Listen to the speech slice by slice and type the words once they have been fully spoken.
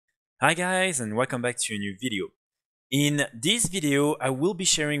Hi guys, and welcome back to a new video. In this video, I will be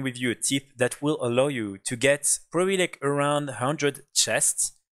sharing with you a tip that will allow you to get probably like around 100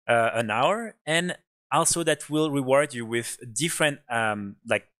 chests an hour, and also that will reward you with different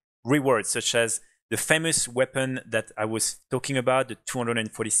like rewards, such as the famous weapon that I was talking about, the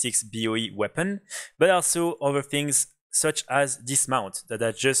 246 BoE weapon, but also other things such as this mount that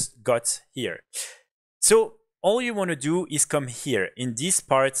I just got here. So all you want to do is come here in this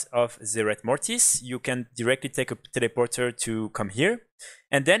part of Zereth Mortis. You can directly take a teleporter to come here.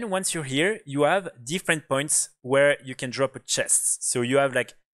 And then once you're here, you have different points where you can drop a chest. So you have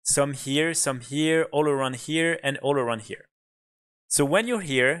like some here, all around here, and all around here. So when you're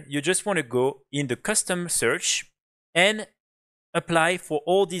here, you just want to go in the custom search and apply for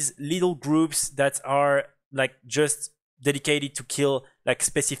all these little groups that are like just dedicated to kill like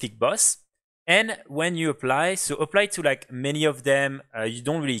specific boss. And when you apply, so apply to like many of them, you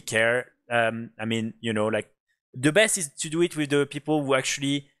don't really care. I mean, you know, like the best is to do it with the people who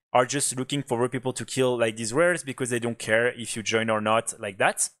actually are just looking for people to kill like these rares, because they don't care if you join or not, like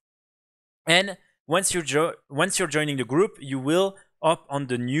that. And once you're joining the group, you will up on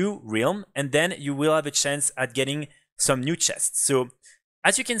the new realm, and then you will have a chance at getting some new chests. So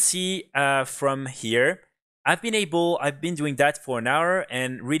as you can see from here, I've been doing that for an hour,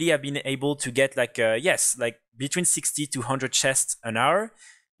 and really I've been able to get like, like between 60 to 100 chests an hour.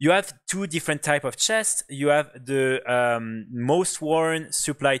 You have two different type of chests. You have the most worn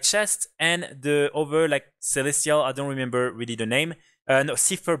supply chest and the other like celestial, I don't remember really the name, no,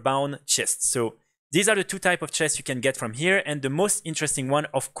 cipher bound chest. So these are the two type of chests you can get from here. And the most interesting one,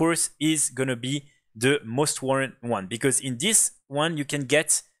 of course, is gonna be the most worn one, because in this one you can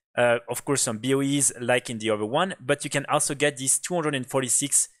get of course some BoEs like in the other one, but you can also get this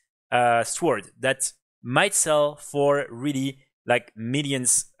 246 sword that might sell for really like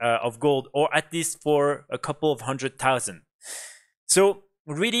millions of gold, or at least for a couple of 100,000. So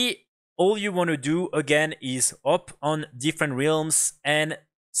really all you want to do again is up on different realms and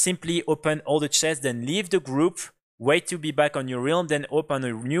simply open all the chests, then leave the group, wait to be back on your realm, then open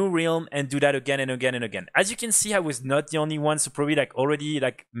a new realm and do that again and again and again. As you can see, I was not the only one, so probably like already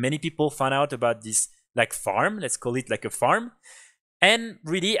like many people found out about this like farm, let's call it like a farm. And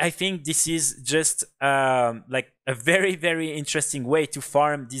really, I think this is just like a very, very interesting way to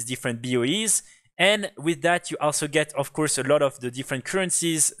farm these different BoEs. And with that, you also get, of course, a lot of the different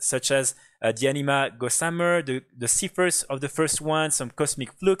currencies, such as the Anima Gossamer, the ciphers of the first one, some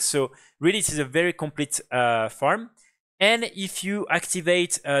Cosmic Flux. So really, this is a very complete farm. And if you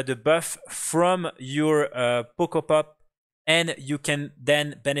activate the buff from your Poco Pop, and you can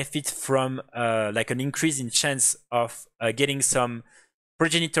then benefit from like an increase in chance of getting some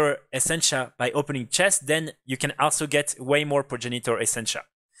Progenitor Essentia by opening chests, then you can also get way more Progenitor Essentia.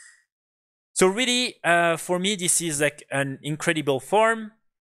 So really, for me, this is like an incredible farm.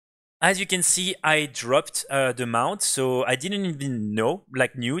 As you can see, I dropped the mount, so I didn't even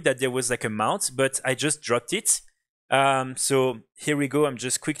knew that there was like a mount, but I just dropped it. So here we go. I'm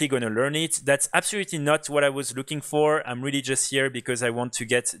just quickly going to learn it. That's absolutely not what I was looking for. I'm really just here because I want to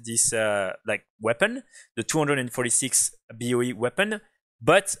get this like weapon, the 246 BoE weapon.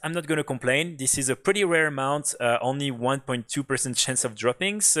 But I'm not going to complain. This is a pretty rare mount, only 1.2% chance of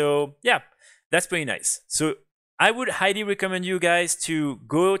dropping. So yeah, that's pretty nice. So I would highly recommend you guys to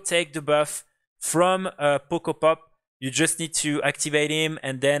go take the buff from Poco Pop. You just need to activate him,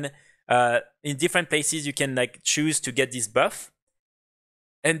 and then in different places you can like choose to get this buff.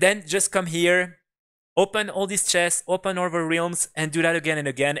 And then just come here, open all these chests, open all the realms, and do that again and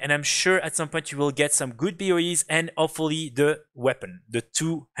again. And I'm sure at some point you will get some good BoEs, and hopefully the weapon, the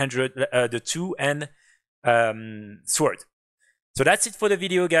 2 and sword. So that's it for the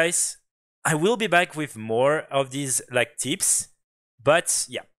video, guys. I will be back with more of these like tips, but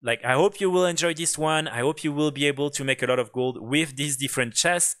yeah, like I hope you will enjoy this one. I hope you will be able to make a lot of gold with these different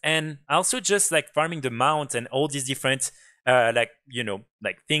chests, and also just like farming the mount and all these different like, you know,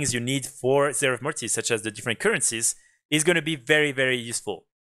 like things you need for Zereth Mortis, such as the different currencies, is going to be very, very useful.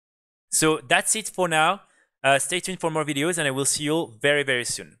 So that's it for now. Stay tuned for more videos, and I will see you all very, very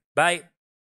soon. Bye.